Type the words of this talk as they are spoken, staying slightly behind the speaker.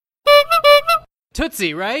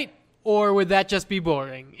Tootsie, right? Or would that just be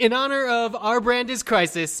boring? In honor of Our Brand is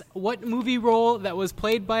Crisis, what movie role that was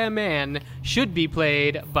played by a man should be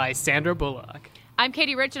played by Sandra Bullock? I'm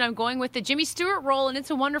Katie Rich, and I'm going with the Jimmy Stewart role in It's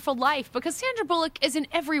a Wonderful Life, because Sandra Bullock is in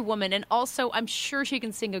every woman, and also I'm sure she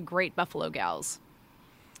can sing a great Buffalo Gals.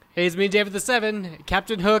 Hey, it's me, David the Seven.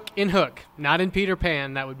 Captain Hook in Hook, not in Peter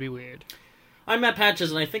Pan. That would be weird. I'm Matt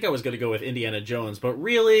Patches, and I think I was going to go with Indiana Jones, but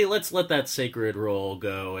really, let's let that sacred role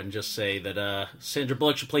go and just say that Sandra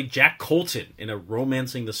Bullock should play Jack Colton in a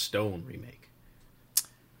Romancing the Stone remake.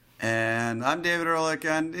 And I'm David Ehrlich,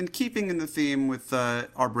 and in keeping in the theme with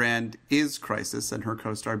Our Brand is Crisis and her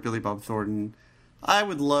co-star Billy Bob Thornton, I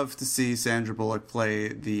would love to see Sandra Bullock play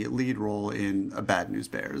the lead role in A Bad News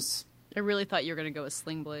Bears. I really thought you were going to go with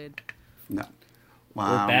Sling Blade. No. Or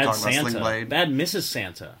Wow, Bad Santa. Sling Blade. Bad Mrs.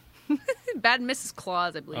 Santa. Bad Mrs.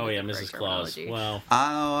 Claus, I believe. Oh, yeah, Mrs. Claus. Wow.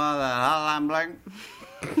 I know what the hell I'm like.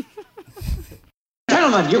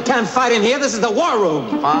 Gentlemen, you can't fight in here. This is the war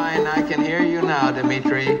room. Fine, I can hear you now,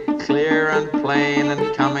 Dimitri. Clear and plain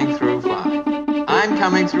and coming through fine. I'm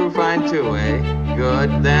coming through fine too, eh?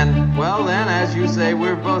 Good. Then, as you say,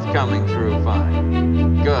 we're both coming through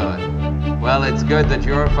fine. Good. Well, it's good that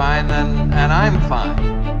you're fine and I'm fine.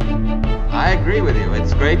 I agree with you.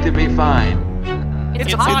 It's great to be fine.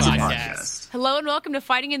 It's a podcast. Hello and welcome to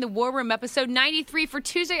Fighting in the War Room, episode 93 for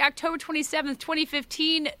Tuesday, October 27th,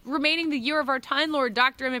 2015, remaining the year of our Time Lord,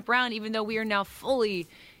 Dr. Emmett Brown, even though we are now fully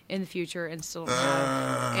in the future and still don't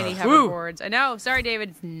have any hoverboards. I know. Sorry, David.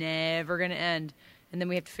 It's never going to end. And then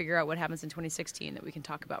we have to figure out what happens in 2016 that we can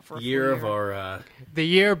talk about for a full year. The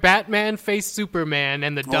year Batman faced Superman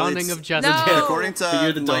and the dawning of justice. No. Yeah, according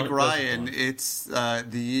to the Mike dawn- Ryan, it's the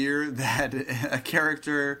year that a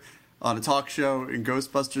character on a talk show in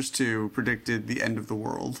Ghostbusters 2 predicted the end of the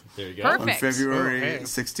world. There you go. Perfect. On February Oh, hey.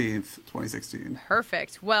 16th, 2016.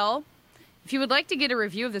 Perfect. Well, if you would like to get a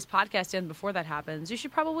review of this podcast in before that happens, you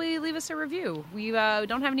should probably leave us a review. We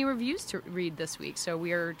don't have any reviews to read this week, so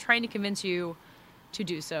we are trying to convince you to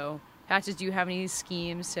do so. Patches, do you have any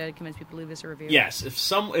schemes to convince people to leave us a review? Yes,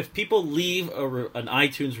 if people leave an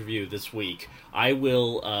iTunes review this week, I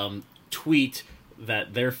will tweet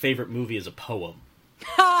that their favorite movie is a poem.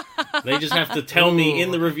 They just have to tell me in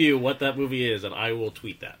the review what that movie is, and I will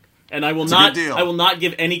tweet that. And I will It's a not. good deal. I will not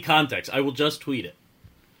give any context. I will just tweet it.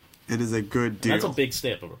 It is a good deal. That's a big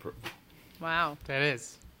stamp of approval. Wow. That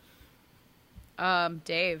is.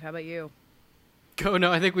 Dave, how about you? Go,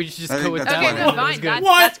 no, I think we should just I go think with that's that Okay, one. good, That was fine. good.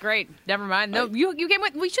 That's great. Never mind. No, you came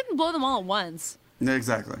with. We shouldn't blow them all at once. Yeah,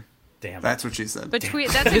 exactly. Damn it. That's what she said. But tweet.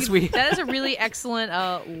 This week- That is a really excellent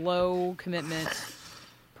low commitment Yeah.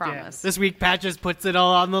 promise. This week, Patches puts it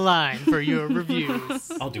all on the line for your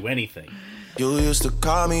reviews. I'll do anything. You used to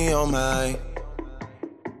call me on my.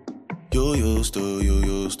 You used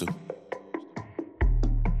to.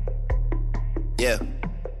 Yeah.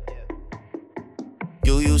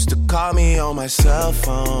 You used to call me on my cell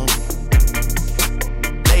phone.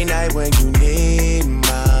 Late night when you need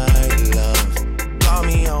my love. Call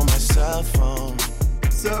me on my cell phone.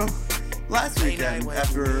 So, last weekend,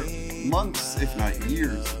 after months, if not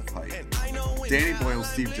years of hype, Danny Boyle's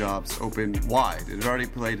Steve Jobs opened wide. It had already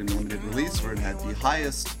played in limited release, where it had the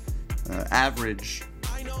highest average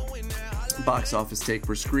box office take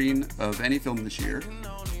per screen of any film this year,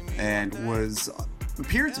 and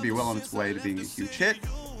appeared to be well on its way to being a huge hit.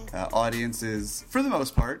 Audiences, for the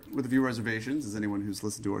most part, with a few reservations, as anyone who's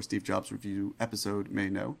listened to our Steve Jobs review episode may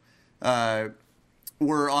know,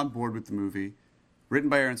 were on board with the movie. Written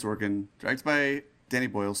by Aaron Sorkin, directed by Danny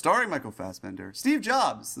Boyle, starring Michael Fassbender. Steve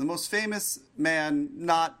Jobs, the most famous man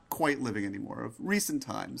not quite living anymore, of recent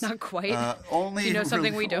times. Not quite. Only You know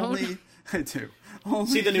something we don't? Only, I do. Only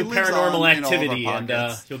See the new he lives Paranormal on in all of our Activity, and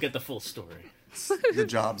pockets. you'll get the full story. The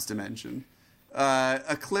Jobs dimension.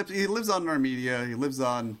 He lives on in our media. He lives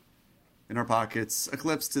on in our pockets.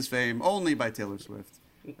 Eclipsed his fame only by Taylor Swift.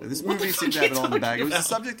 This movie seemed to have it all in the bag. It was the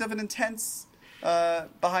subject of an intense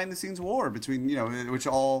behind-the-scenes war between, which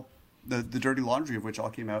all the dirty laundry of which all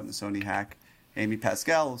came out in the Sony hack. Amy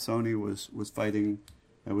Pascal of Sony was fighting.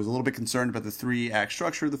 Was a little bit concerned about the 3-act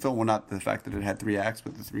structure of the film. Well, not the fact that it had 3 acts,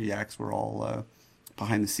 but the 3 acts were all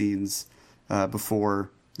behind the scenes before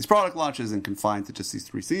these product launches and confined to just these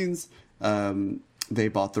 3 scenes. They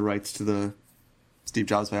bought the rights to the Steve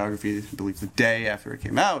Jobs biography, I believe, the day after it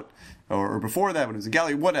came out, or before that when it was in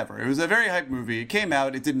gallery, whatever. It was a very hyped movie. It came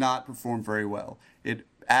out. It did not perform very well. It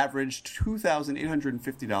averaged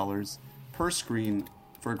 $2,850 per screen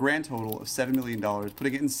for a grand total of $7 million,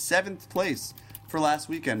 putting it in 7th place for last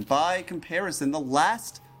weekend. By comparison, The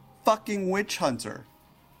Last Fucking Witch Hunter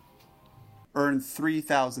earned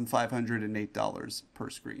 $3,508 per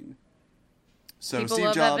screen. So People Steve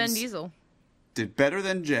love that Vin Jobs Diesel. did better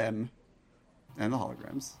than Jem and the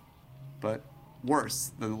holograms, but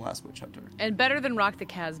worse than The Last Witch Hunter. And better than Rock the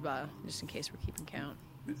Casbah, just in case we're keeping count.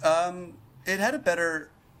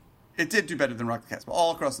 It did do better than Rock the Casbah,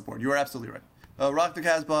 all across the board. You are absolutely right. Rock the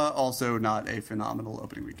Casbah, also not a phenomenal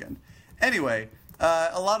opening weekend. Anyway,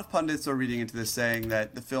 a lot of pundits are reading into this saying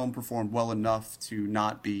that the film performed well enough to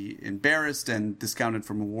not be embarrassed and discounted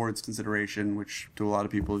from awards consideration, which to a lot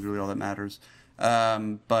of people is really all that matters.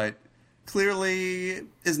 But clearly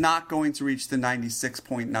is not going to reach the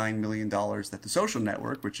 $96.9 million that The Social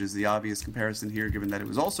Network, which is the obvious comparison here, given that it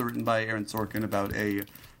was also written by Aaron Sorkin about a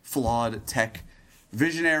flawed tech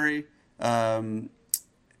visionary,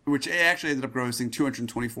 which actually ended up grossing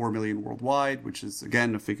 $224 million worldwide, which is,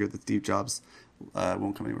 again, a figure that Steve Jobs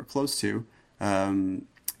won't come anywhere close to.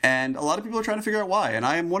 And a lot of people are trying to figure out why, and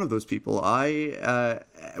I am one of those people. I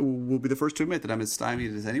will be the first to admit that I'm as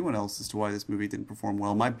stymied as anyone else as to why this movie didn't perform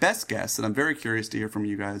well. My best guess, and I'm very curious to hear from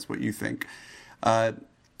you guys what you think,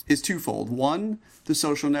 is twofold. One, The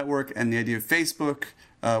Social Network and the idea of Facebook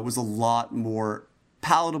was a lot more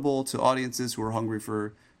palatable to audiences who are hungry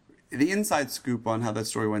for the inside scoop on how that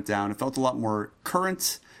story went down. It felt a lot more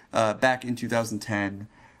current back in 2010.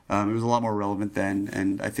 It was a lot more relevant then,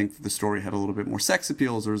 and I think the story had a little bit more sex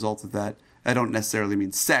appeal as a result of that. I don't necessarily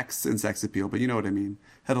mean sex and sex appeal, but you know what I mean.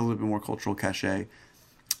 Had a little bit more cultural cachet.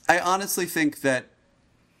 I honestly think that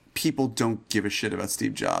people don't give a shit about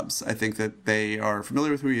Steve Jobs. I think that they are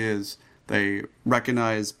familiar with who he is. They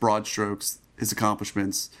recognize broad strokes, his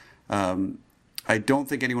accomplishments. I don't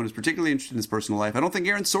think anyone is particularly interested in his personal life. I don't think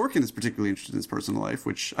Aaron Sorkin is particularly interested in his personal life,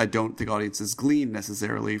 which I don't think audiences glean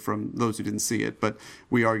necessarily from those who didn't see it. But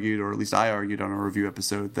we argued, or at least I argued on our review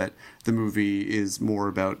episode, that the movie is more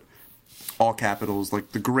about all capitals,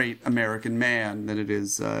 like the great American man, than it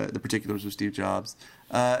is the particulars of Steve Jobs.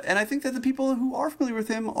 And I think that the people who are familiar with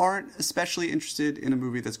him aren't especially interested in a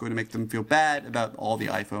movie that's going to make them feel bad about all the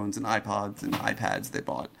iPhones and iPods and iPads they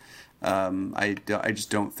bought. I just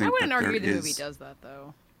don't think. I wouldn't that argue there the movie does that,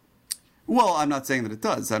 though. Well, I'm not saying that it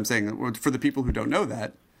does. I'm saying that for the people who don't know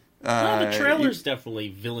that. Well, the trailers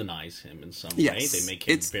definitely villainize him in some way. Yes, They make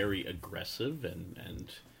him very aggressive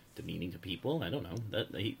and demeaning to people. I don't know.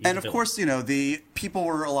 And of course, the people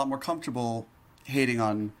were a lot more comfortable hating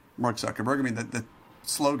on Mark Zuckerberg. I mean, the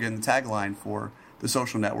slogan, the tagline for The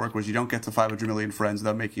Social Network was, "You don't get to 500 million friends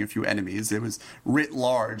without making a few enemies." It was writ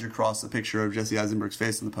large across the picture of Jesse Eisenberg's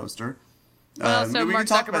face on the poster. Well, so Mark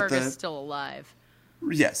Zuckerberg is still alive.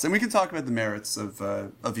 Yes, and we can talk about the merits of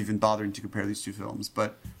even bothering to compare these two films,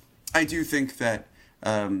 but I do think that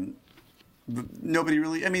nobody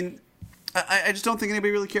really. I mean, I just don't think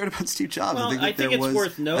anybody really cared about Steve Jobs. Well, I think it's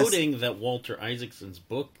worth noting that Walter Isaacson's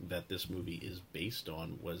book that this movie is based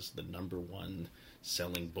on was the #1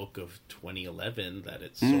 selling book of 2011. That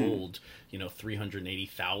it sold,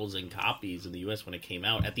 380,000 copies in the U.S. when it came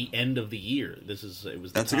out at the end of the year. It was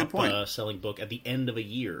the top selling book at the end of a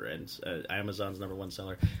year, and Amazon's #1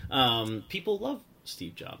 seller. People love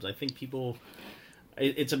Steve Jobs. I think people.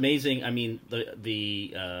 It's amazing. I mean,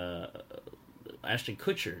 the Ashton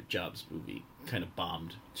Kutcher Jobs movie kind of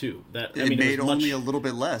bombed too. It made only a little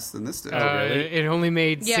bit less than this did. Really? It only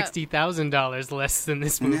made $60,000 less than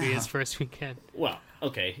this movie its first weekend. Well,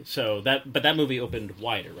 okay, so that movie opened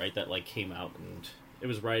wider, right? That came out and it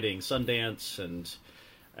was riding Sundance and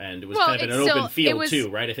it was kind of in an open field too,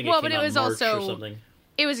 right? I think it came out in March or something.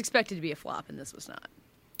 It was expected to be a flop, and this was not.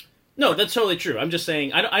 No, that's totally true. I'm just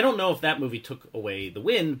saying I don't know if that movie took away the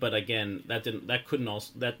win, but again, that didn't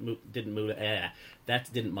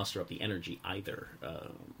muster up the energy either.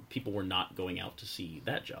 People were not going out to see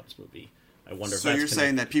that Jobs movie. I wonder. So you're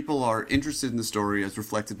saying that people are interested in the story as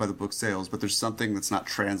reflected by the book sales, but there's something that's not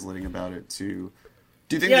translating about it to.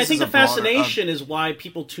 Do you think? Yeah, I think the fascination is why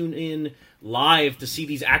people tune in live to see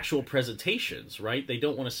these actual presentations. Right? They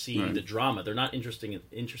don't want to see the drama. They're not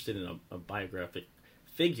interested in a biographic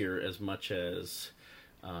figure as much as,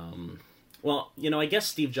 I guess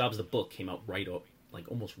Steve Jobs, the book, came out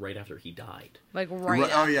almost right after he died. After.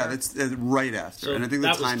 Oh, yeah, that's right after. So and I think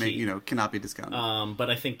the timing, cannot be discounted. But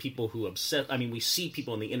I think people who we see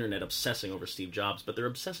people on the internet obsessing over Steve Jobs, but they're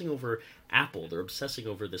obsessing over Apple. They're obsessing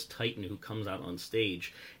over this titan who comes out on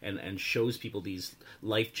stage and shows people these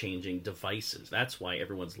life-changing devices. That's why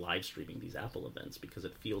everyone's live streaming these Apple events, because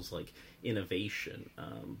it feels like innovation.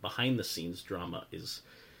 Behind-the-scenes drama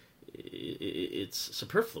it's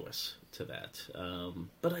superfluous to that.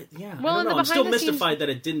 But I don't know. I'm still mystified that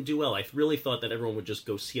it didn't do well. I really thought that everyone would just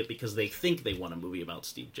go see it because they think they want a movie about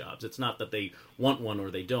Steve Jobs. It's not that they want one or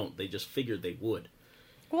they don't. They just figured they would.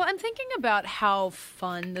 Well, I'm thinking about how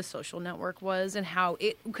fun The Social Network was and how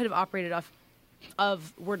it could have operated off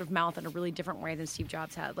of word of mouth in a really different way than Steve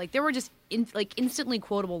Jobs had. Like there were just instantly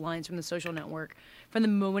quotable lines from The Social Network from the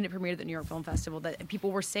moment it premiered at the New York Film Festival that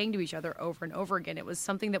people were saying to each other over and over again. It was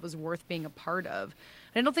something that was worth being a part of.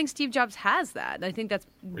 And I don't think Steve Jobs has that. And I think that's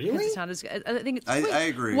really. It's not as. I think it's. I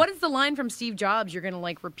agree. What is the line from Steve Jobs you're going to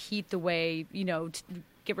like repeat the way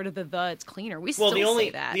get rid of the it's cleaner? We still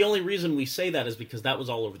say that. The only reason we say that is because that was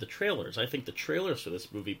all over the trailers. I think the trailers for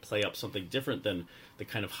this movie play up something different than the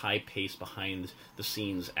kind of high pace behind the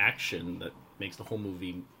scenes action that makes the whole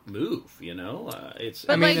movie move.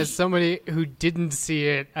 As somebody who didn't see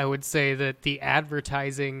it, I would say that the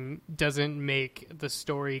advertising doesn't make the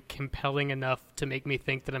story compelling enough to make me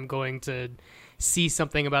think that I'm going to see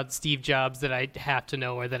something about Steve Jobs that I have to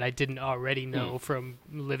know or that I didn't already know from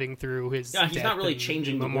living through his death. He's not really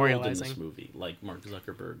changing the world in memorializing. this movie like Mark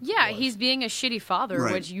Zuckerberg Yeah, was. he's being a shitty father,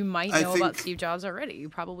 Right. which you might I know think about Steve Jobs already. You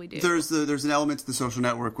probably do. There's an element to The Social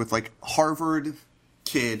Network with like Harvard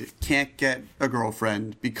kid can't get a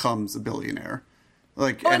girlfriend, becomes a billionaire.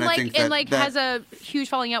 Has a huge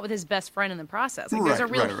falling out with his best friend in the process. Like, there's a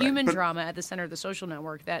real right. human But- drama at the center of The Social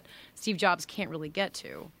Network that Steve Jobs can't really get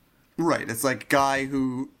to. Right. It's like guy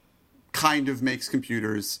who kind of makes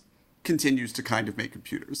computers continues to kind of make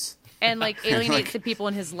computers. And like alienates like- the people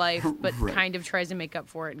in his life, but Right. kind of tries to make up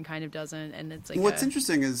for it and kind of doesn't. And it's like What's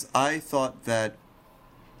interesting is I thought that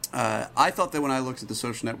when I looked at The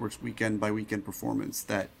Social Network's weekend by weekend performance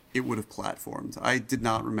that it would have platformed. I did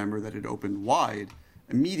not remember that it opened wide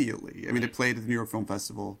immediately. I mean, it played at the New York Film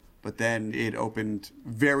Festival, but then it opened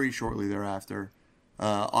very shortly thereafter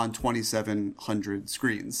on 2,700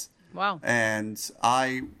 screens. Wow. And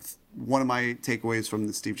one of my takeaways from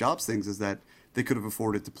the Steve Jobs things is that they could have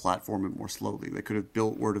afforded to platform it more slowly. They could have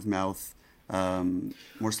built word of mouth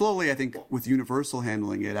more slowly. I think with Universal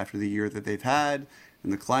handling it after the year that they've had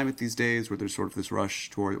and the climate these days, where there's sort of this rush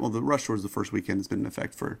the rush towards the first weekend has been in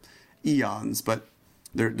effect for eons, but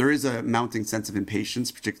there is a mounting sense of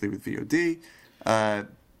impatience, particularly with VOD,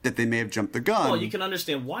 that they may have jumped the gun. Well, you can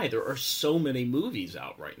understand why. There are so many movies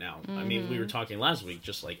out right now. Mm-hmm. I mean, we were talking last week,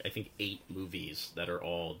 just like, I think 8 movies that are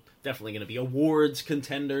all definitely going to be awards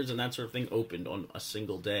contenders and that sort of thing opened on a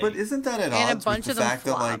single day. But isn't that at And a odds bunch with of the them fact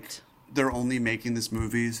that like flopped. they're only making this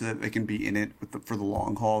movie so that they can be in it for the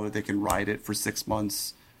long haul, that they can ride it for 6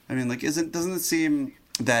 months? I mean, like, doesn't it seem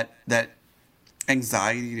that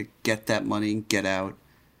anxiety to get that money and get out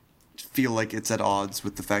feel like it's at odds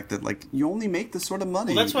with the fact that like you only make this sort of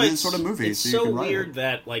money, well, that's why this sort of movies, it's so you so can ride weird it.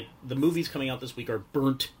 that like the movies coming out this week are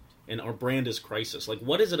burnt and our brand is Crisis. Like,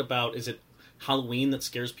 what is it about? Is it Halloween that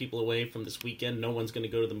scares people away from this weekend? No one's going to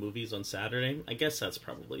go to the movies on Saturday. I guess that's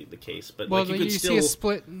probably the case. But Well, like, you could still see a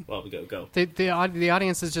split. Well, go. The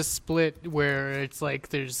audience is just split where it's like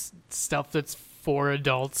there's stuff that's for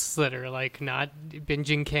adults that are like not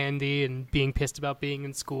binging candy and being pissed about being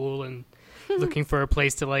in school and looking for a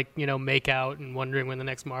place to like, make out and wondering when the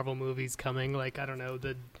next Marvel movie's coming. Like, I don't know,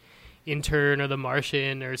 The Intern or The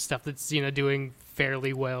Martian or stuff that's, doing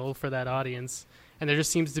fairly well for that audience. And there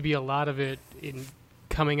just seems to be a lot of it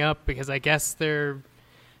coming up because I guess they're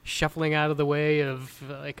shuffling out of the way of,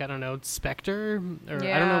 like, I don't know, Spectre? Or I don't know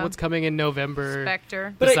Yeah. what's coming in November.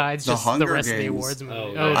 Spectre. Besides The just the Hunger rest of the Games. awards movie.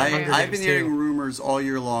 Oh, The right. Hunger I've Games, been hearing too. rumors all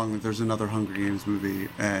year long that there's another Hunger Games movie,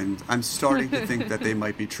 and I'm starting to think that they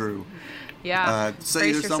might be true. Yeah. So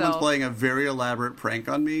Brace either someone's yourself. playing a very elaborate prank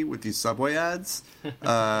on me with these Subway ads,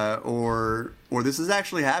 or this is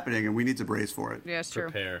actually happening, and we need to brace for it. Yeah, it's true.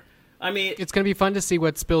 Prepare. I mean, It's going to be fun to see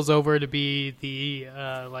what spills over to be the,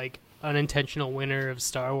 unintentional winner of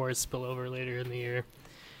Star Wars spillover later in the year.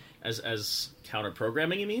 as counter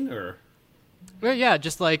programming, you mean, or Well, yeah,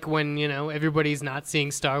 just like when, everybody's not seeing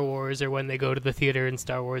Star Wars or when they go to the theater and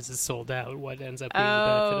Star Wars is sold out, what ends up being the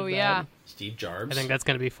benefit of that. Yeah. Steve Jobs? I think that's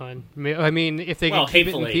going to be fun. I mean, if they well, can keep it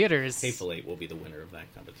in Hateful Eight. theaters. Hateful Eight will be the winner of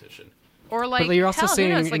that competition. Or like, you're also hell, who seeing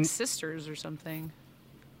knows, like in- Sisters or something.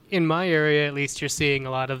 In my area, at least, you're seeing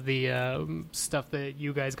a lot of the stuff that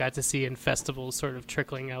you guys got to see in festivals sort of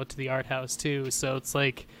trickling out to the art house, too. So it's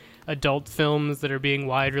like adult films that are being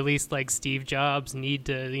wide released, like Steve Jobs, need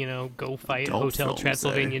to, go fight Adult Hotel films,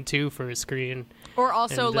 Transylvania 2 for a screen. Or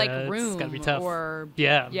also And, like it's Room gotta be tough. or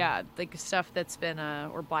Yeah. like stuff that's been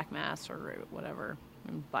or Black Mass or whatever.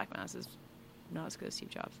 I mean, Black Mass is not as good as Steve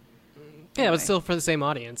Jobs. Yeah, Anyway. but still for the same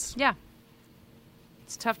audience. Yeah.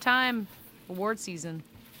 It's a tough time. Award season.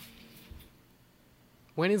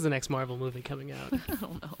 When is the next Marvel movie coming out? I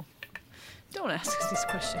don't know. Don't ask us these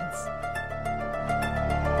questions.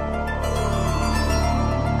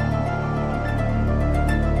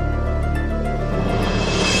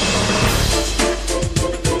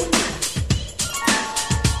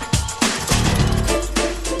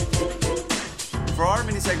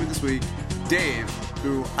 segment this week, Dave,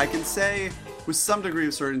 who I can say with some degree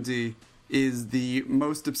of certainty is the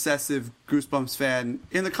most obsessive Goosebumps fan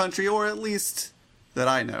in the country, or at least that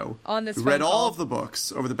I know. On this who phone read all call. of the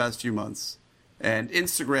books over the past few months and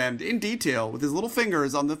Instagrammed in detail with his little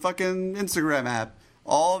fingers on the fucking Instagram app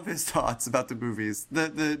all of his thoughts about the movies.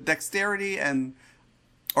 The dexterity and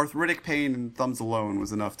arthritic pain in thumbs alone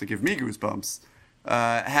was enough to give me goosebumps.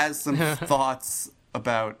 Has some thoughts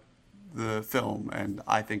about the film, and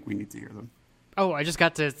I think we need to hear them. Oh, I just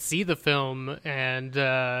got to see the film, and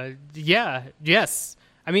yes.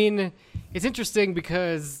 I mean, it's interesting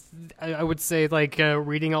because I would say, like,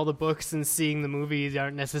 reading all the books and seeing the movies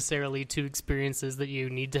aren't necessarily two experiences that you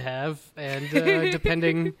need to have, and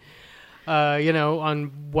depending,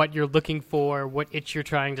 on what you're looking for, what itch you're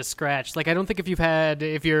trying to scratch. Like, I don't think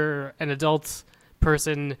if you're an adult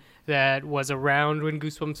person that was around when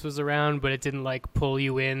Goosebumps was around, but it didn't, like, pull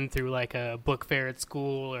you in through, like, a book fair at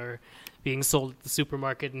school or being sold at the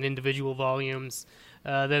supermarket in individual volumes,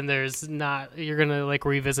 then you're gonna, like,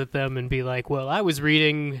 revisit them and be like, well, I was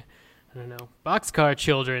reading, I don't know, Boxcar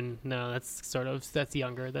Children. No, that's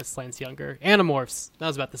younger. That's slightly younger. Animorphs. That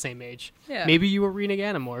was about the same age. Yeah. Maybe you were reading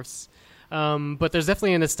Animorphs. But there's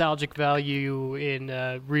definitely a nostalgic value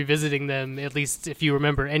in revisiting them, at least if you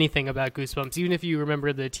remember anything about Goosebumps, even if you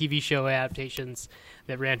remember the TV show adaptations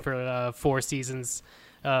that ran for 4 seasons.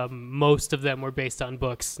 Most of them were based on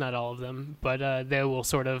books, not all of them, but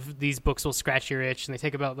these books will scratch your itch, and they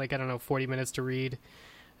take about, 40 minutes to read.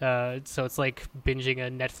 So it's like binging a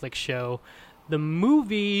Netflix show. The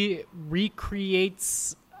movie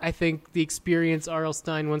recreates, I think, the experience R.L.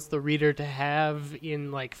 Stine wants the reader to have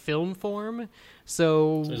in, like, film form.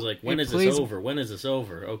 So it's like, when is this over? When is this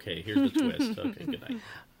over? Okay, here's the twist. Okay, good night.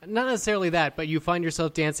 Not necessarily that, but you find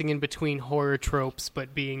yourself dancing in between horror tropes,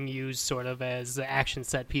 but being used sort of as action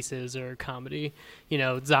set pieces or comedy.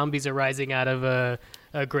 Zombies are rising out of a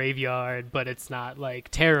graveyard, but it's not, like,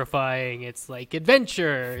 terrifying. It's like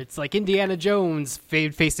adventure. It's like Indiana Jones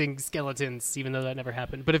facing skeletons, even though that never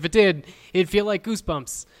happened. But if it did, it'd feel like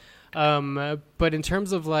Goosebumps. But in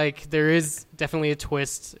terms of, like, there is definitely a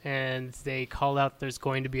twist, and they call out there's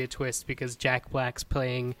going to be a twist because Jack Black's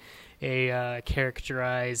playing a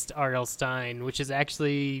characterized R.L. Stine, which is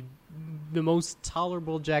actually the most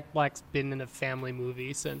tolerable Jack Black's been in a family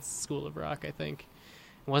movie since School of Rock, I think.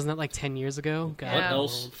 Wasn't that like 10 years ago? God, what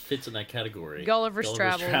else fits in that category? Gulliver's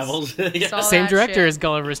Travels. Yeah. Saw Same that director shit. as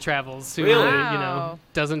Gulliver's Travels, who Really? Wow.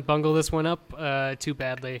 doesn't bungle this one up too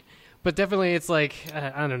badly. But definitely, it's like,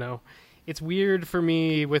 I don't know. It's weird for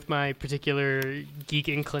me with my particular geek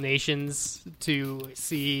inclinations to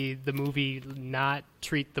see the movie not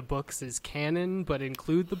treat the books as canon, but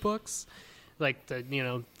include the books. Like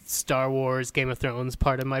the, Star Wars, Game of Thrones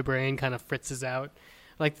part of my brain kind of fritzes out.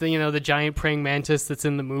 Like the giant praying mantis that's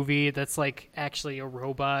in the movie, that's like actually a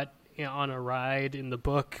robot on a ride in the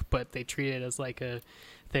book, but they treat it as like a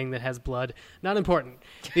thing that has blood. Not important.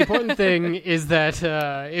 The important thing is that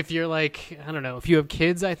if you're like, I don't know, if you have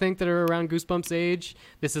kids, I think, that are around Goosebumps age,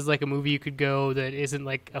 this is like a movie you could go that isn't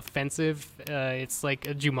like offensive. It's like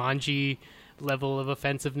a Jumanji level of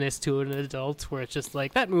offensiveness to an adult, where it's just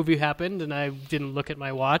like, that movie happened and I didn't look at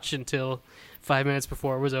my watch until 5 minutes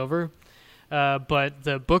before it was over. But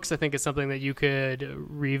the books, I think, is something that you could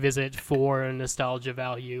revisit for a nostalgia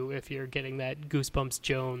value if you're getting that Goosebumps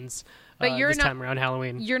Jones But this time around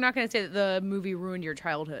Halloween. You're not going to say that the movie ruined your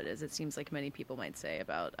childhood, as it seems like many people might say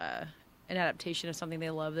about an adaptation of something they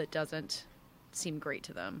love that doesn't seem great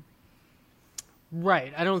to them.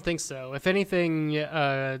 Right, I don't think so. If anything,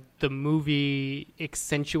 the movie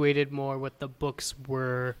accentuated more what the books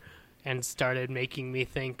were and started making me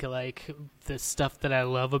think, like, the stuff that I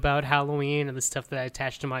love about Halloween and the stuff that I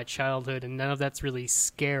attach to my childhood, and none of that's really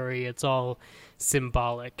scary. It's all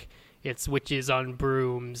symbolic. It's witches on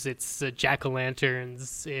brooms, it's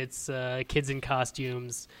jack-o'-lanterns, it's kids in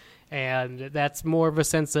costumes, and that's more of a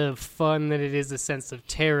sense of fun than it is a sense of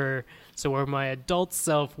terror. So where my adult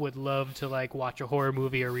self would love to, like, watch a horror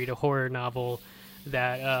movie or read a horror novel,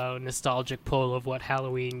 that nostalgic pull of what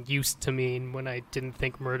Halloween used to mean when I didn't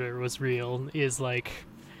think murder was real is like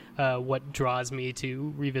what draws me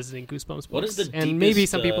to revisiting Goosebumps books. What is the deepest, and maybe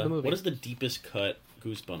some people in the movie. What is the deepest cut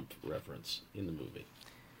Goosebump reference in the movie?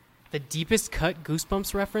 The deepest cut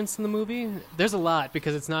Goosebumps reference in the movie? There's a lot,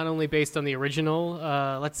 because it's not only based on the original.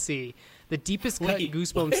 Let's see. The deepest cut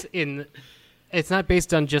Goosebumps in... It's not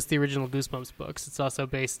based on just the original Goosebumps books. It's also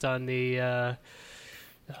based on the...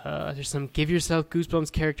 there's some Give Yourself Goosebumps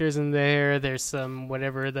characters in there. There's some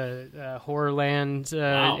whatever the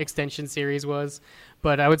Horrorland extension series was.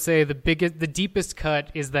 But I would say the deepest cut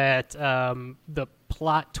is that the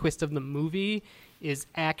plot twist of the movie is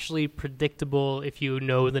actually predictable if you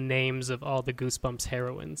know the names of all the Goosebumps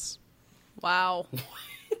heroines. Wow.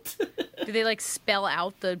 Do they spell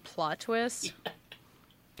out the plot twist?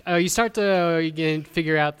 You start to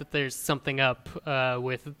figure out that there's something up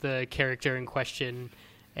with the character in question,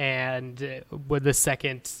 and with the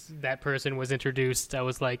second that person was introduced, I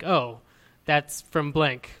was like, oh, that's from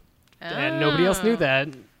blank. And nobody else knew that,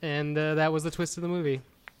 and that was the twist of the movie.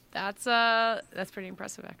 That's pretty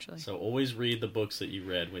impressive, actually. So always read the books that you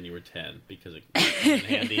read when you were 10, because it comes in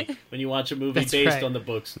handy when you watch a movie That's based right. on the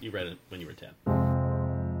books you read it when you were 10.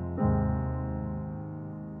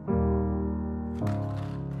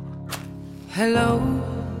 Hello,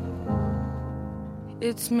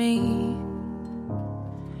 it's me.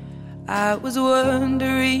 I was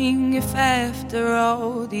wondering if after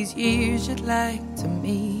all these years you'd like to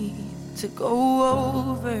meet to go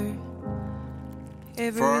over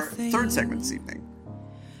everything. For our third segment this evening,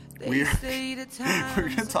 we're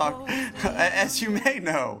going to talk, as you may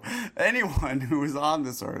know, anyone who is on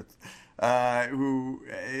this earth, who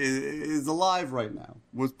is alive right now,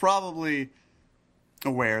 was probably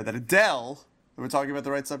aware that Adele, we're talking about the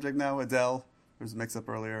right subject now, Adele, there was a mix-up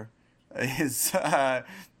earlier, is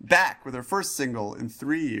back with her first single in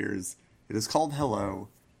 3 years. It is called Hello.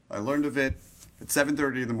 I learned of it at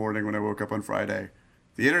 7:30 in the morning when I woke up on Friday.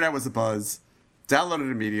 The internet was abuzz. Downloaded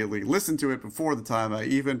it immediately, listened to it before the time I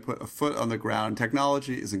even put a foot on the ground.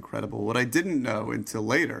 Technology is incredible. What I didn't know until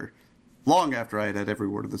later, long after I had had every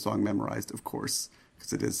word of the song memorized, of course,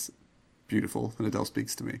 because it is beautiful and Adele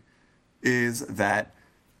speaks to me, is that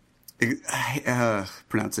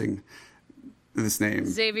pronouncing this name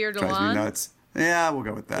Xavier drives me Dolan? nuts. Yeah, we'll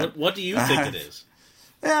go with that. What do you think it is?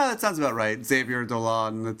 Yeah, that sounds about right. Xavier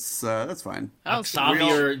Dolan. That's fine.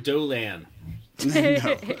 Xavier Dolan.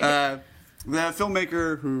 No. The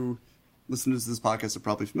filmmaker who listeners to this podcast are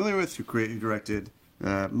probably familiar with, who directed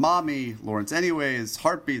Mommy, Lawrence Anyways,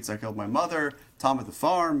 Heartbeats, I Killed My Mother, Tom at the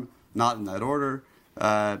Farm, not in that order.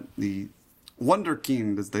 The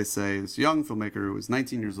wonderkind, as they say, this young filmmaker who was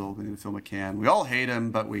 19 years old making the film at Cannes. We all hate him,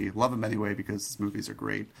 but we love him anyway because his movies are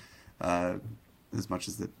great, as much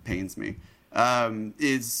as it pains me.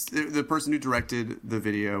 Is the person who directed the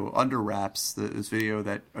video Under Wraps, this video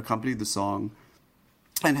that accompanied the song,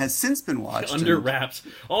 and has since been watched. Under Wraps.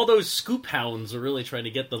 All those scoop hounds are really trying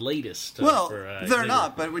to get the latest. They're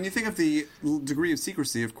not, but when you think of the degree of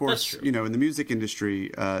secrecy, of course, in the music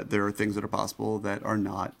industry, there are things that are possible that are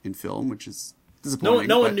not in film, which is disappointing.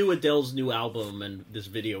 No one knew Adele's new album and this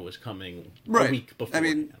video was coming a week before. I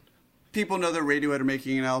mean, people know that Radiohead are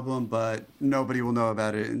making an album, but nobody will know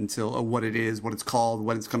about it until what it is, what it's called,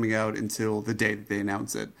 when it's coming out, until the day that they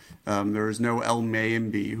announce it. There is no El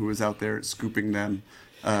Mayimbe who is out there scooping them.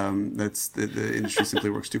 That's the industry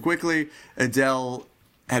simply works too quickly. Adele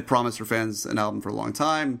had promised her fans an album for a long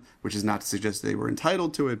time, which is not to suggest they were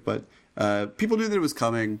entitled to it, but people knew that it was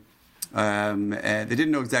coming, and they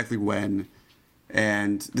didn't know exactly when.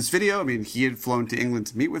 And this video, I mean, he had flown to England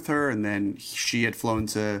to meet with her, and then she had flown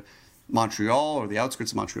to Montreal or the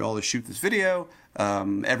outskirts of Montreal to shoot this video.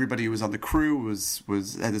 Everybody who was on the crew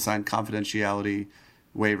had to sign confidentiality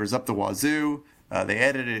waivers up the wazoo. They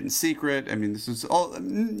edited it in secret. I mean, this is all,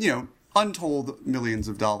 untold millions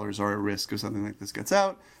of dollars are at risk if something like this gets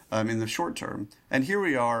out in the short term. And here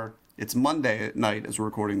we are. It's Monday at night as we're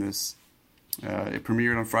recording this. It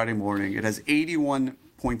premiered on Friday morning. It has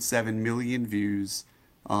 81.7 million views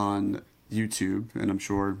on YouTube, and I'm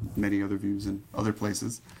sure many other views in other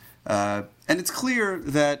places. And it's clear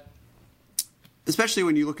that, especially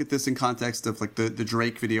when you look at this in context of like the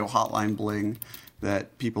Drake video Hotline Bling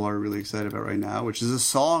that people are really excited about right now, which is a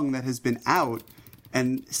song that has been out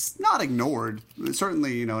and it's not ignored,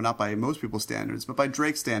 certainly, not by most people's standards, but by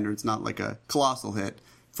Drake's standards, not like a colossal hit,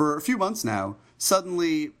 for a few months now,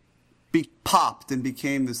 suddenly popped and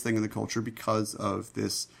became this thing in the culture because of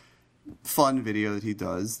this fun video that he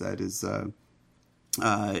does that is,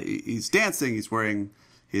 he's dancing, he's wearing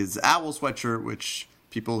his owl sweatshirt, which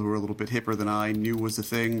people who are a little bit hipper than I knew was a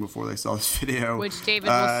thing before they saw this video. Which David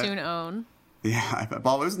will soon own. Yeah, it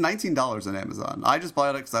was $19 on Amazon. I just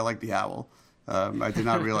bought it because I like the owl. I did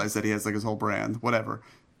not realize that he has like his whole brand. Whatever.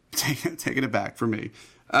 Taking it back for me.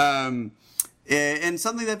 And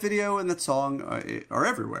suddenly that video and that song are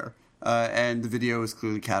everywhere. And the video has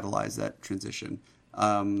clearly catalyzed that transition.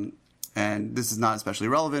 And this is not especially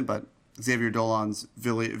relevant, but Xavier Dolan's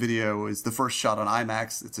video is the first shot on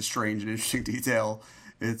IMAX. It's a strange and interesting detail.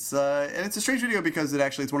 It's a strange video because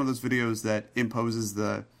it's one of those videos that imposes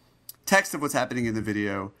the text of what's happening in the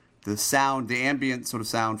video, the sound, the ambient sort of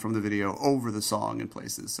sound from the video over the song in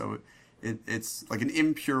places. So it's like an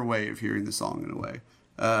impure way of hearing the song in a way.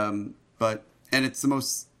 And it's the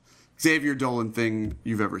most Xavier Dolan thing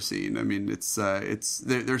you've ever seen. I mean,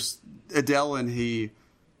 there's Adele and he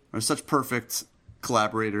are such perfect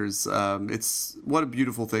collaborators. It's what a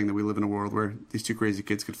beautiful thing that we live in a world where these two crazy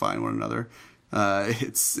kids could find one another.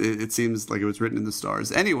 It seems like it was written in the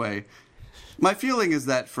stars. Anyway, my feeling is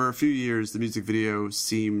that for a few years the music video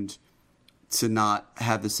seemed to not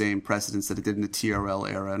have the same precedence that it did in the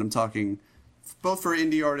TRL era, and I'm talking both for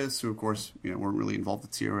indie artists who, of course, weren't really involved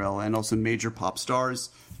with TRL, and also major pop stars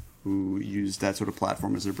who used that sort of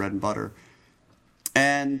platform as their bread and butter.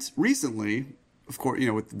 And recently, of course,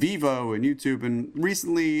 with Vivo and YouTube, and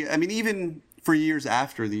recently, I mean, even for years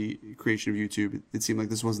after the creation of YouTube, it seemed like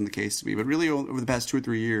this wasn't the case to me. But really, over the past 2 or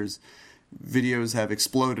 3 years, videos have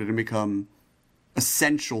exploded and become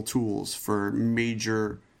essential tools for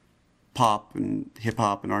major pop and hip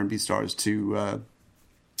hop and R&B stars to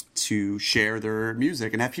share their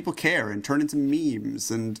music and have people care and turn into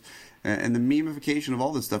memes and the memification of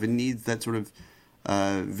all this stuff. It needs that sort of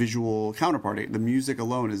visual counterpart. The music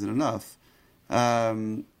alone isn't enough.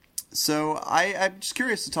 So I'm just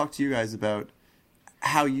curious to talk to you guys about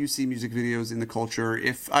how you see music videos in the culture.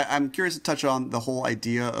 I'm curious to touch on the whole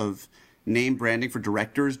idea of name branding for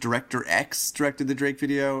directors. Director X directed the Drake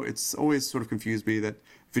video. It's always sort of confused me that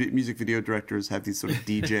music video directors have these sort of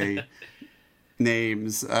DJ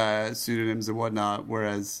names, pseudonyms and whatnot,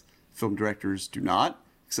 whereas film directors do not,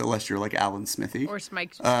 unless you're like Alan Smithy. Or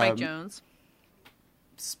Spike Jones.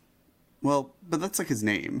 Well, but that's like his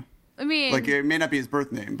name. I mean... Like, it may not be his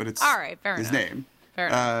birth name, but it's all right, fair his enough. name. Fair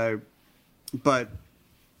enough. But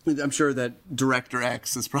I'm sure that Director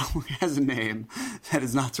X probably has a name that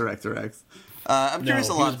is not Director X. I'm curious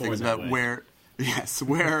a lot of things about where... Yes,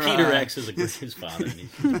 where... Peter X is his father.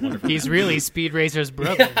 He's wonderful. He's really Speed Racer's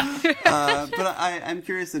brother. But I'm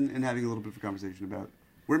curious in having a little bit of a conversation about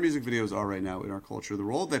where music videos are right now in our culture, the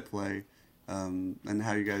role they play, and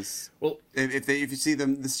how you guys... Well, if you see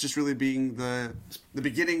them, this just really being the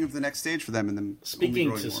beginning of the next stage for them. And then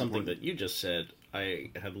speaking to something that you just said, I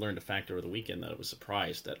had learned a fact over the weekend that I was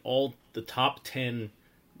surprised that all the top 10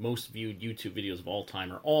 most viewed YouTube videos of all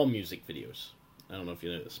time are all music videos. I don't know if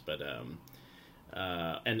you know this, but...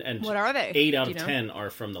 and what are they? 8 out of 10 are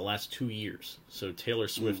from the last 2 years. So Taylor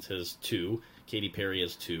Swift has 2, Katy Perry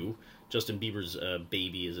has 2, Justin Bieber's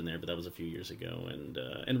Baby is in there, but that was a few years ago, and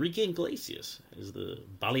Enrique Iglesias is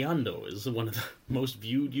Baleando is one of the most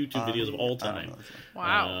viewed YouTube videos of all time.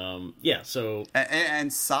 Wow. Yeah, so...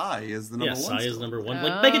 And Psy is the number one. Yeah, Psy is number one.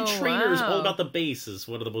 Like, Meghan Trainor is All About the Bass is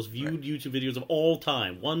one of the most viewed YouTube videos of all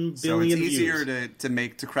time. 1 billion views. So it's easier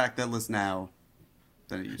to crack that list now.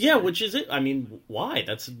 Yeah, which is it? I mean, why?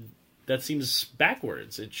 That seems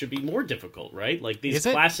backwards. It should be more difficult, right? Like, these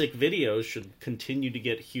classic videos should continue to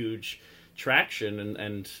get huge traction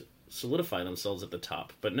and solidify themselves at the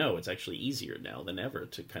top. But no, it's actually easier now than ever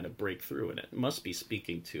to kind of break through, and it must be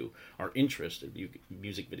speaking to our interest in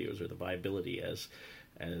music videos or the viability as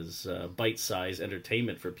bite-sized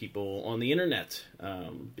entertainment for people on the internet.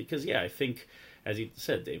 Because, yeah, I think... As you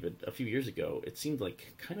said, David, a few years ago, it seemed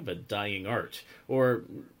like kind of a dying art. Or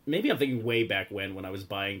maybe I'm thinking way back when I was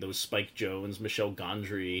buying those Spike Jones, Michel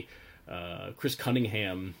Gondry, Chris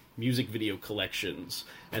Cunningham music video collections,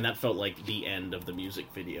 and that felt like the end of the music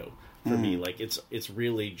video for me. Like, it's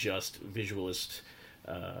really just visualist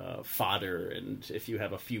fodder, and if you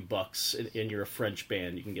have a few bucks and you're a French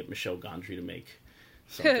band, you can get Michel Gondry to make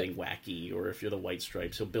something wacky, or if you're the White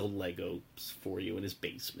Stripes, he'll build Legos for you in his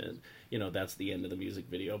basement. That's the end of the music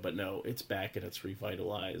video. But no, it's back and it's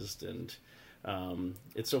revitalized, and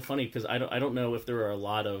it's so funny because I don't know if there are a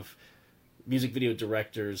lot of music video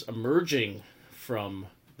directors emerging from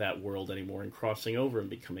that world anymore and crossing over and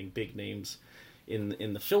becoming big names in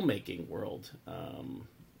the filmmaking world.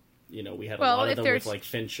 We had a lot of them with like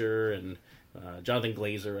Fincher and Jonathan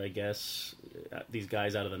Glazer, I guess. These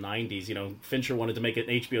guys out of the 90s. Fincher wanted to make an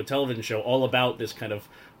HBO television show all about this kind of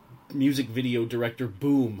music video director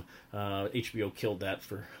boom. HBO killed that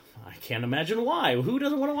for... I can't imagine why. Who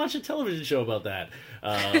doesn't want to watch a television show about that?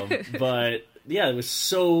 But, yeah, it was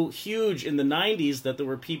so huge in the 90s that there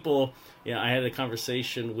were people... I had a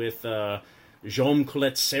conversation with Jaume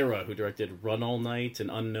Collet-Serra, who directed Run All Night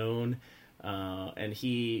and Unknown. And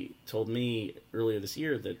he told me earlier this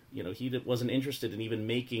year that, he wasn't interested in even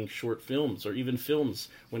making short films or even films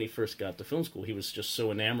when he first got to film school. He was just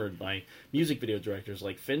so enamored by music video directors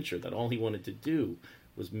like Fincher that all he wanted to do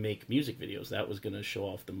was make music videos. That was going to show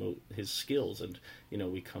off his skills. And,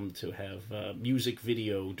 we come to have music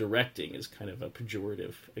video directing as kind of a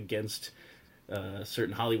pejorative against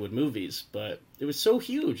certain Hollywood movies. But it was so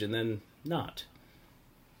huge and then not.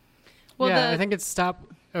 Well, I think it's stopped.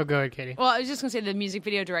 Oh, go ahead, Katie. Well, I was just going to say the music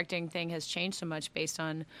video directing thing has changed so much based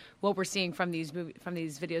on what we're seeing from these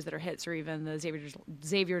videos that are hits, or even the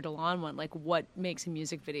Xavier Dolan one. Like, what makes a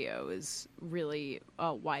music video is really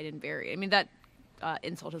wide and varied. I mean, that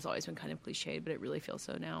insult has always been kind of cliched, but it really feels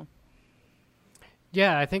so now.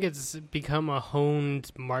 Yeah, I think it's become a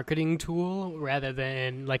honed marketing tool rather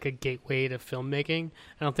than like a gateway to filmmaking.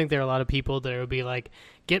 I don't think there are a lot of people that would be like,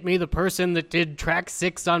 get me the person that did track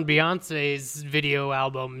 6 on Beyonce's video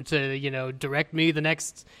album to, direct me the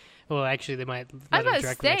next... Well, actually, they might let him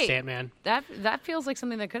direct the next Ant-Man. That feels like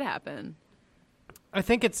something that could happen. I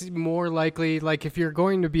think it's more likely, like, if you're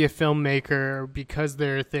going to be a filmmaker, because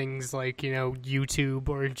there are things like, YouTube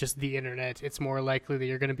or just the internet, it's more likely that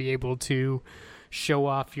you're going to be able to show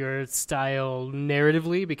off your style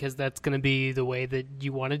narratively, because that's going to be the way that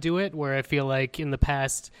you want to do it. Where I feel like in the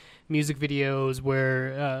past, music videos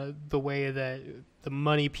were the way that the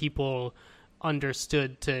money people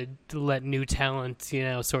understood to let new talent,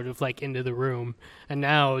 sort of like into the room. And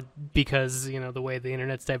now, because, the way the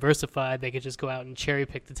internet's diversified, they could just go out and cherry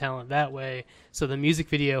pick the talent that way. So the music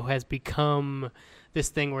video has become this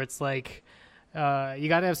thing where it's like, you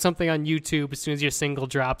got to have something on YouTube as soon as your single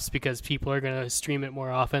drops, because people are going to stream it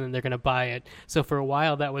more often and they're going to buy it. So for a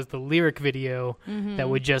while, that was the lyric video that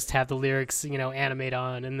would just have the lyrics, animate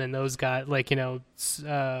on. And then those got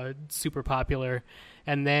super popular.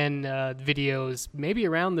 And then videos maybe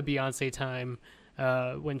around the Beyonce time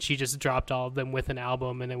when she just dropped all of them with an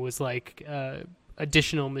album, and it was like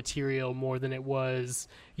additional material more than it was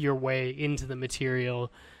your way into the material.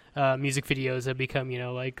 Music videos have become,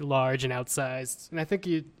 like large and outsized. And I think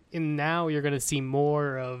now you're going to see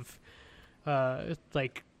more of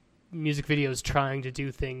like music videos trying to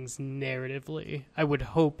do things narratively. I would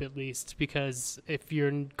hope, at least, because if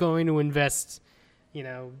you're going to invest,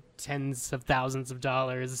 tens of thousands of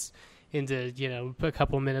dollars into, a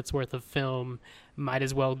couple minutes worth of film, might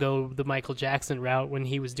as well go the Michael Jackson route when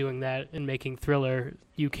he was doing that and making Thriller.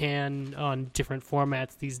 You can on different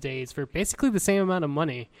formats these days for basically the same amount of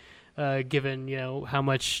money, given, how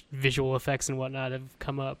much visual effects and whatnot have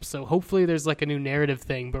come up. So hopefully there's like a new narrative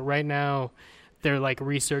thing, but right now their like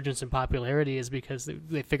resurgence in popularity is because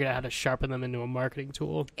they figured out how to sharpen them into a marketing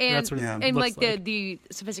tool. And that's what and like the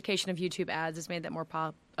sophistication of YouTube ads has made that more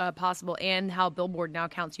possible, and how Billboard now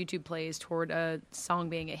counts YouTube plays toward a song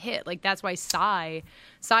being a hit. Like, that's why Psy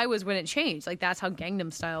was when it changed. Like, that's how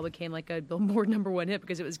Gangnam Style became like a Billboard #1 hit,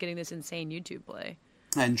 because it was getting this insane YouTube play.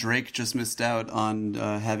 And Drake just missed out on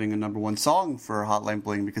having a #1 song for Hotline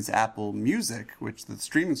Bling because Apple Music, which the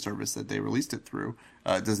streaming service that they released it through,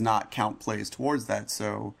 does not count plays towards that.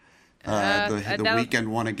 So the Weeknd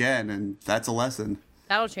won again, and that's a lesson.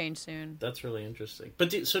 That'll change soon. That's really interesting. But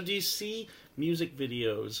do you see music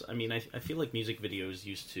videos? I mean, I feel like music videos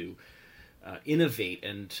used to innovate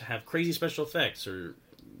and have crazy special effects, or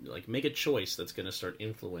like make a choice that's going to start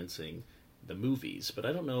influencing the movies. But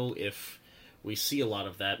I don't know if we see a lot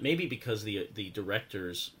of that, maybe because the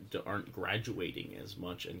directors aren't graduating as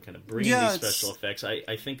much and kind of bringing these special effects.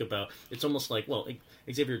 I think about, it's almost like, well,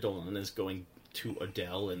 Xavier Dolan is going to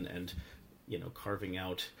Adele and carving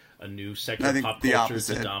out a new sector of pop culture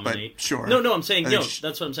to dominate. Sure. No, I'm saying, that's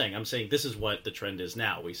what I'm saying. I'm saying this is what the trend is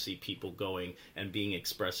now. We see people going and being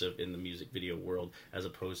expressive in the music video world as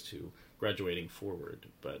opposed to graduating forward.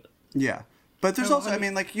 But yeah. But there's also,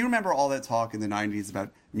 you remember all that talk in the 90s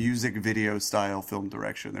about music video style film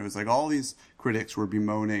direction. There was like all these critics were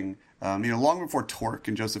bemoaning, long before Torque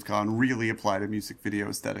and Joseph Kahn really applied a music video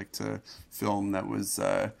aesthetic to film that was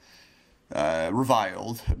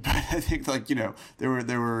reviled. But I think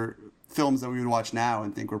there were films that we would watch now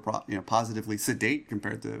and think were positively sedate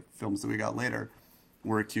compared to films that we got later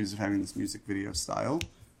were accused of having this music video style.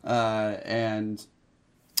 And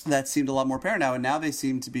that seemed a lot more apparent now. And now they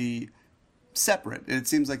seem to be separate. It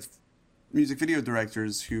seems like music video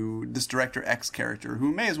directors this Director X character,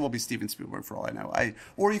 who may as well be Steven Spielberg for all I know.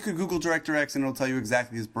 Or you could Google Director X and it'll tell you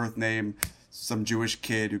exactly his birth name, some Jewish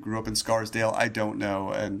kid who grew up in Scarsdale. I don't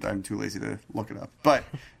know, and I'm too lazy to look it up. But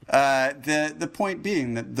the point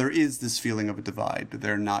being that there is this feeling of a divide, that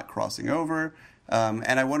they're not crossing over.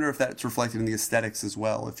 And I wonder if that's reflected in the aesthetics as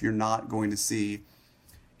well. If you're not going to see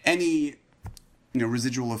any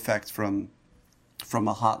residual effect from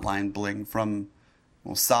a Hotline Bling, from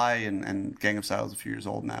Psy and Gangnam Style is a few years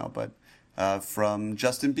old now, but from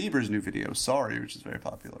Justin Bieber's new video, Sorry, which is very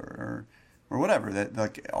popular, or whatever. That,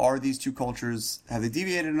 like, are these two cultures, have they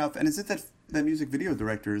deviated enough? And is it that music video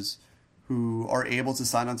directors who are able to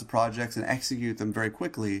sign onto projects and execute them very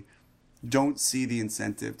quickly don't see the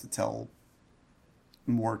incentive to tell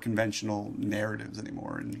more conventional narratives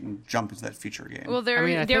anymore and jump into that feature game. Well, they're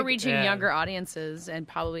I think, reaching younger audiences and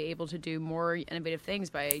probably able to do more innovative things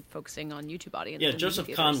by focusing on YouTube audiences. Yeah,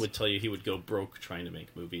 Joseph Kahn would tell you he would go broke trying to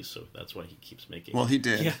make movies, so that's why he keeps making. Well, he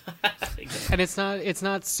did. Yeah. Exactly. And it's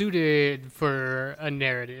not suited for a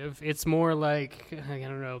narrative. It's more like, I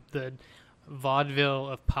don't know, the vaudeville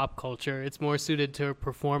of pop culture. It's more suited to a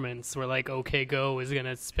performance where like OK Go is going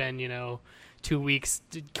to spend, 2 weeks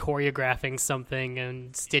choreographing something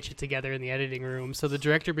and stitch it together in the editing room. So the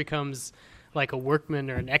director becomes like a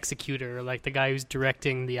workman or an executor, like the guy who's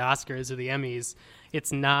directing the Oscars or the Emmys.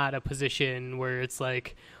 It's not a position where it's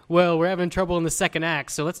like, well, we're having trouble in the second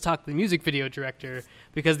act, so let's talk to the music video director,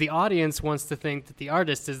 because the audience wants to think that the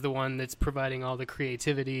artist is the one that's providing all the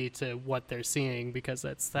creativity to what they're seeing, because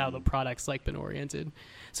that's how the product's like been oriented.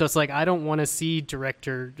 So it's like, I don't want to see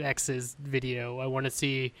director X's video. I want to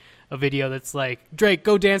see a video that's like, Drake,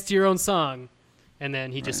 go dance to your own song. And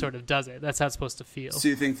then he just sort of does it. That's how it's supposed to feel. So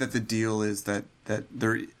you think that the deal is that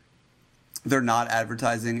they're not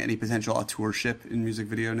advertising any potential auteurship in music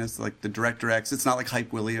video-ness? Like the Director X, it's not like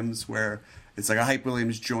Hype Williams, where it's like a Hype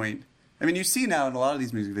Williams joint. I mean, you see now in a lot of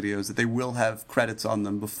these music videos that they will have credits on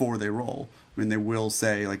them before they roll. I mean, they will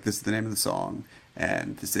say, like, this is the name of the song,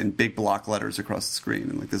 and this in big block letters across the screen,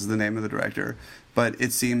 and like, this is the name of the director. But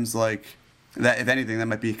it seems like that, if anything, that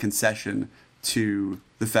might be a concession to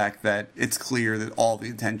the fact that it's clear that all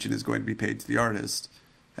the attention is going to be paid to the artist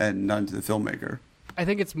and none to the filmmaker. I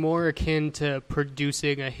think it's more akin to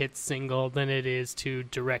producing a hit single than it is to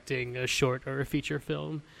directing a short or a feature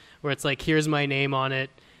film, where it's like, here's my name on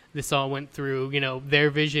it. This all went through,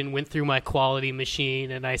 their vision went through my quality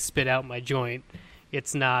machine and I spit out my joint.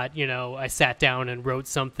 It's not, I sat down and wrote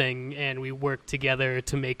something and we worked together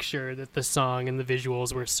to make sure that the song and the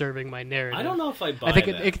visuals were serving my narrative. I don't know if I buy I think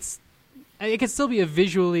that. it could still be a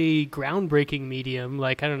visually groundbreaking medium,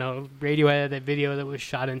 like, I don't know, Radiohead, that video that was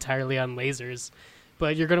shot entirely on lasers.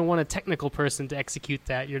 But you're going to want a technical person to execute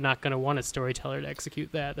that. You're not going to want a storyteller to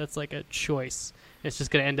execute that. That's like a choice. It's just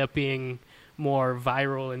going to end up being more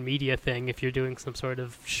viral and media thing if you're doing some sort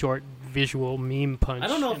of short visual meme punch. I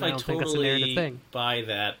don't know if I think that's a narrative totally thing. buy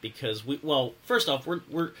that, because first off, we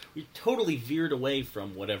totally veered away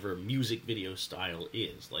from whatever music video style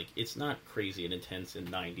is. Like, it's not crazy and intense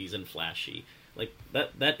and 90s and flashy. Like,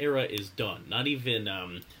 that era is done. Not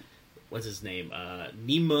even what's his name?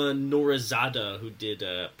 Nima Nourizadeh, who did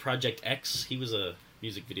Project X. He was a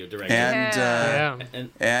music video director.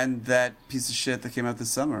 And that piece of shit that came out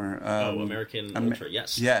this summer. American Ultra.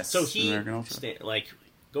 Yes. Yes. So he, American Ultra.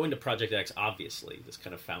 going to Project X, obviously, this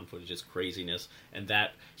kind of found footage is craziness, and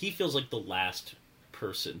that he feels like the last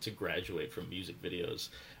person to graduate from music videos,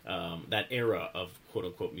 that era of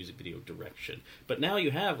quote-unquote music video direction. But now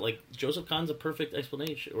you have, like, Joseph Kahn's a perfect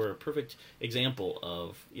explanation, or a perfect example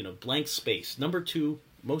of, Blank Space, number 2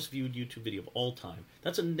 most viewed YouTube video of all time.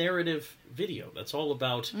 That's a narrative video. That's all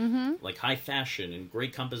about, like, high fashion and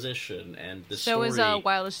great composition and the story. So is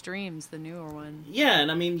Wildest Dreams, the newer one. Yeah,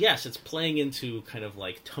 and I mean, yes, it's playing into kind of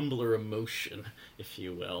like Tumblr emotion, if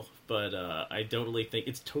you will. But I totally think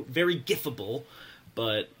it's very gifable.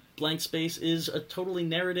 But Blank Space is a totally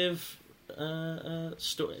narrative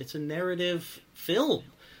story. It's a narrative film.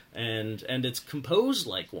 And it's composed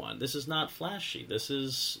like one. This is not flashy. This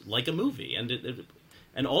is like a movie.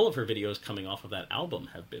 And all of her videos coming off of that album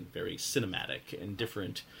have been very cinematic in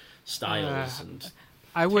different styles.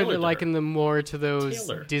 I would liken them more to those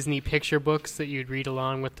Taylor. Disney picture books that you'd read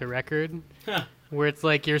along with the record, Huh. where it's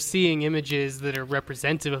like you're seeing images that are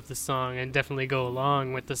representative of the song and definitely go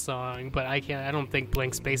along with the song. But I don't think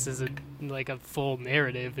Blank Space is like a full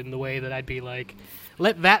narrative in the way that I'd be like,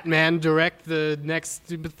 let that man direct the next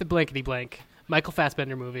the blankety blank Michael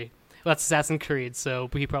Fassbender movie. Well, that's Assassin's Creed, so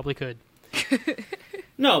he probably could.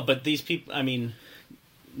 No, but these people, I mean,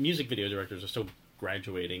 music video directors are still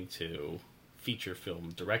graduating to feature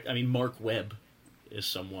film direct. I mean, Mark Webb is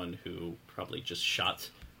someone who probably just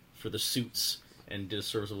shot for the Suits and did a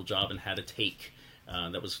serviceable job and had a take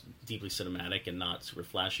that was deeply cinematic and not super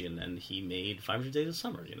flashy, and then he made 500 Days of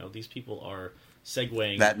Summer. These people are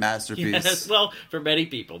segueing that masterpiece. Yes, well, for many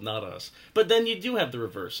people, not us. But then you do have the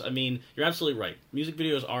reverse. I mean, you're absolutely right. Music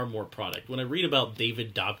videos are more product. When I read about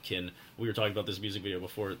David Dobkin, we were talking about this music video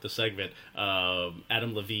before the segment,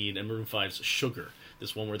 Adam Levine and Maroon 5's Sugar,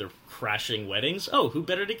 this one where they're crashing weddings. Oh, who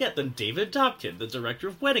better to get than David Dobkin, the director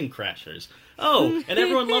of Wedding Crashers? Oh, and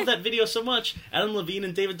everyone loved that video so much, Adam Levine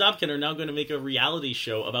and David Dobkin are now going to make a reality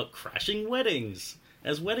show about crashing weddings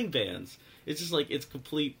as wedding bands. It's just like, it's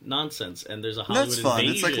complete nonsense, and there's a Hollywood invasion. That's fun.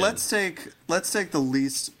 invasion. It's like, let's take the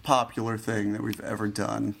least popular thing that we've ever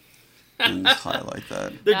done and just highlight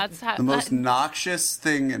that. That's how, The most noxious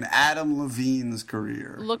thing in Adam Levine's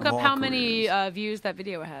career. look of up all how many careers. views that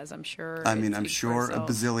video has. I'm sure. I mean, it I'm speaks for sure a itself.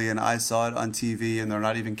 bazillion. I saw it on TV, and they're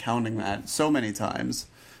not even counting that so many times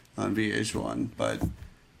on VH1. But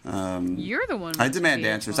You're the one. I with demand VH1.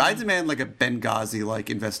 answers. I demand like a Benghazi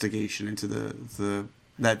investigation into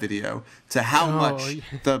that video to how much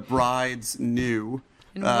the brides knew.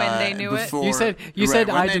 And when they knew it? before, You said right,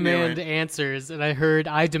 when I they knew demand it. answers, and I heard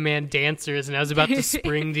I demand dancers, and I was about to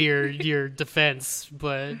spring to your defense,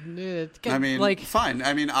 but I mean, like fine.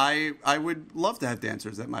 I mean, I would love to have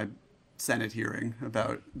dancers at my Senate hearing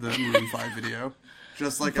about the Maroon 5 video,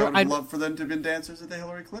 just like I would love for them to have been dancers at the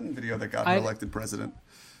Hillary Clinton video that got her elected president.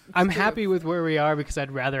 I'm happy with where we are because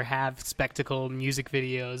I'd rather have spectacle music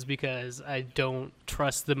videos because I don't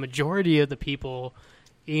trust the majority of the people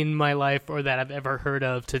in my life or that I've ever heard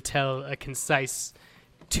of to tell a concise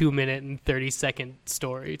 2-minute and 30-second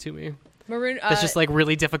story to me. Maroon. That's just like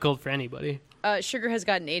really difficult for anybody. Sugar has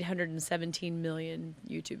gotten 817 million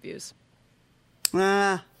YouTube views.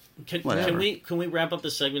 Can we wrap up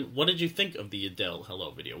this segment? What did you think of the Adele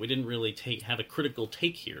Hello video? We didn't really have a critical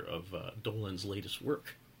take here of Dolan's latest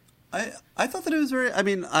work. I thought that it was very. I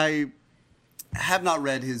mean, I have not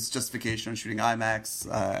read his justification on shooting IMAX.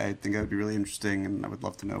 I think that would be really interesting, and I would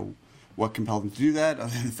love to know what compelled him to do that,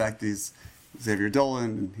 other than the fact that he's Xavier Dolan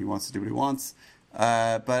and he wants to do what he wants.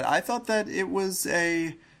 But I thought that it was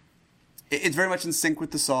it's very much in sync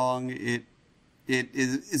with the song. It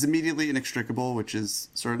is immediately inextricable, which is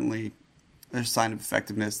certainly a sign of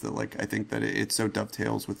effectiveness. That I think that it so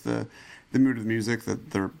dovetails with the mood of the music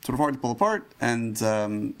that they're sort of hard to pull apart. And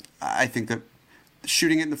I think that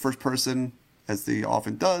shooting it in the first person, as he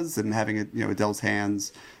often does, and having it, Adele's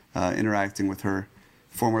hands interacting with her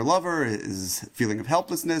former lover, is feeling of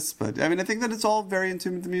helplessness. But I mean, I think that it's all very in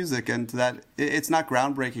tune with the music, and that it's not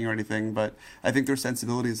groundbreaking or anything, but I think their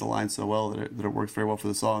sensibilities align so well that it works very well for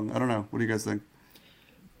the song. I don't know. What do you guys think?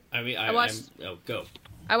 I mean, go.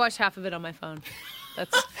 I watched half of it on my phone.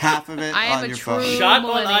 That's half of it on your phone. Shot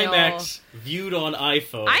on IMAX, viewed on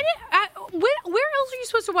iPhone. Where else are you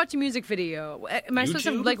supposed to watch a music video? Am I supposed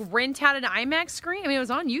to rent out an IMAX screen? I mean, it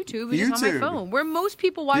was on YouTube. It was just on my phone. Where most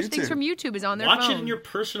people watch things from YouTube is on their phone. Watch it in your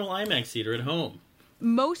personal IMAX theater at home.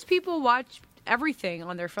 Most people watch everything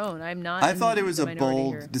on their phone. I'm not. I thought it was a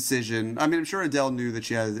bold decision. I mean, I'm sure Adele knew that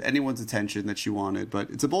she had anyone's attention that she wanted, but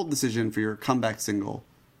it's a bold decision for your comeback single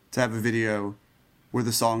to have a video where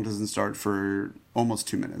the song doesn't start for almost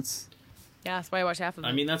 2 minutes. Yeah, that's why I watched half of it.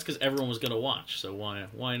 I mean, that's because everyone was going to watch, so why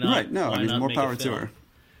not? Right, no, I mean, more power to her.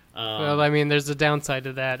 Well, I mean, there's a downside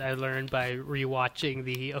to that. I learned by rewatching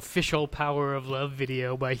the official Power of Love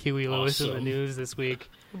video by Huey Lewis in the News this week.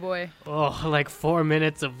 Oh boy. Oh, 4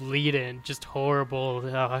 minutes of lead-in, just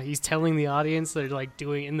horrible. He's telling the audience they're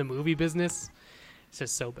doing in the movie business. It's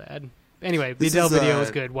just so bad. Anyway, the Adele video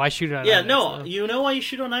was good. Why shoot it on IMAX? Yeah, no, you know why you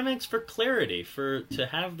shoot on IMAX? For clarity, to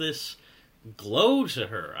have this glow to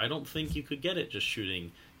her. I don't think you could get it just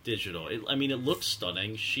shooting digital. It looks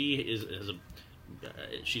stunning. She's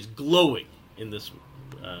glowing in this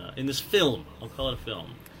film. I'll call it a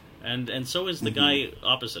film. And so is the guy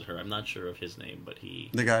opposite her. I'm not sure of his name, but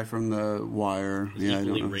the guy from The Wire. He's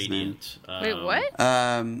equally radiant. Wait, what?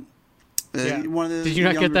 One of the Did you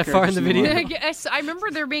not get that far in the video? I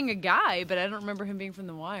remember there being a guy, but I don't remember him being from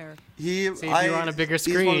The Wire. If you were on a bigger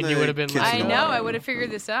screen, you would have been I know, I would have figured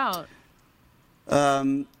this out.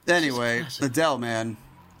 Anyway, Adele, man.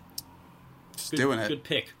 Just doing it. Good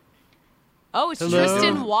pick. Oh, it's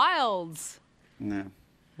Tristan Wilds. No.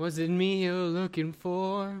 Was it me you're looking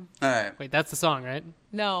for? All right. Wait, that's the song, right?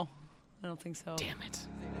 No, I don't think so. Damn it.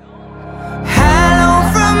 Hello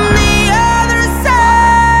from the other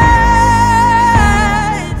side.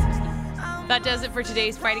 That does it for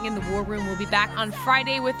today's Fighting in the War Room. We'll be back on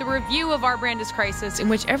Friday with the review of Our Brand is Crisis, in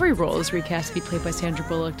which every role is recast to be played by Sandra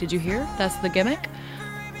Bullock. Did you hear? That's the gimmick.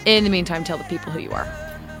 In the meantime, tell the people who you are.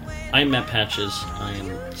 I'm Matt Patches. I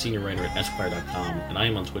am senior writer at Esquire.com, and I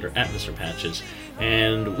am on Twitter at Mr. Patches.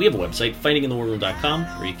 And we have a website, fightinginthewarroom.com,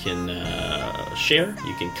 where you can share,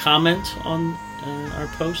 you can comment on our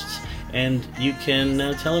posts, and you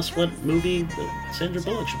can tell us what movie Sandra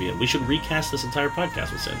Bullock should be in. We should recast this entire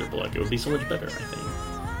podcast with Sandra Bullock. It would be so much better, I think.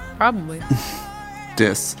 Probably.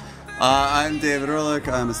 I'm David Ehrlich.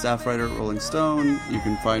 I'm a staff writer at Rolling Stone. You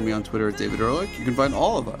can find me on Twitter at David Ehrlich. You can find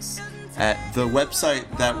all of us at the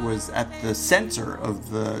website that was at the center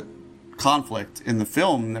of the conflict in the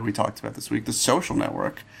film that we talked about this week, The Social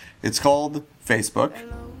Network. It's called Facebook.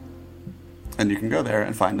 And you can go there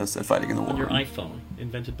and find us at Fighting in the War On your Room. iPhone,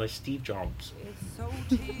 invented by Steve Jobs.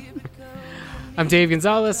 I'm Dave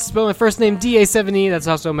Gonzalez. Spell my first name DA70. That's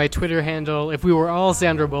also my Twitter handle. If we were all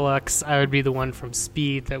Sandra Bullocks, I would be the one from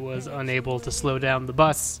Speed that was unable to slow down the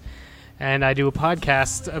bus. And I do a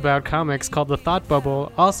podcast about comics called The Thought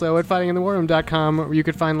Bubble, also at fightinginthewarroom.com, where you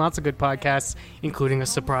could find lots of good podcasts, including a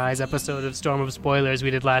surprise episode of Storm of Spoilers we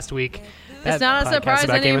did last week. It's not a podcast surprise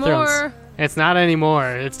about Game of Thrones. anymore. It's not anymore.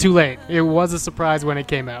 It's too late. It was a surprise when it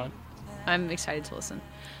came out. I'm excited to listen.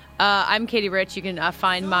 I'm Katie Rich. You can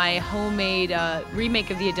find my homemade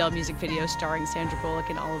remake of the Adele music video starring Sandra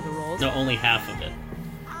Bullock in all of the roles. No, only half of it.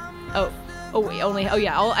 I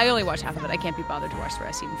only watched half of it. I can't be bothered to watch the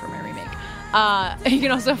rest even for my remake. You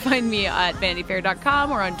can also find me at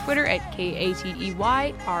VanityFair.com or on Twitter at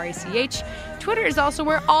KATEYRACH. Twitter is also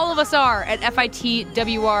where all of us are at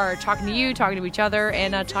FITWR, talking to you, talking to each other,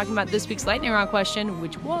 and talking about this week's lightning round question,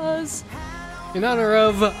 which was... In honor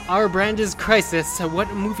of Our Brand is Crisis, what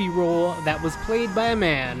movie role that was played by a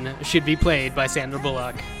man should be played by Sandra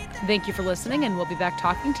Bullock? Thank you for listening, and we'll be back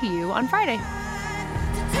talking to you on Friday.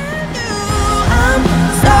 I'm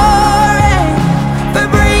sorry for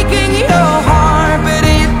breaking your heart, but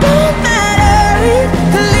it don't matter. It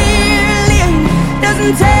clearly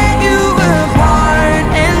doesn't tell you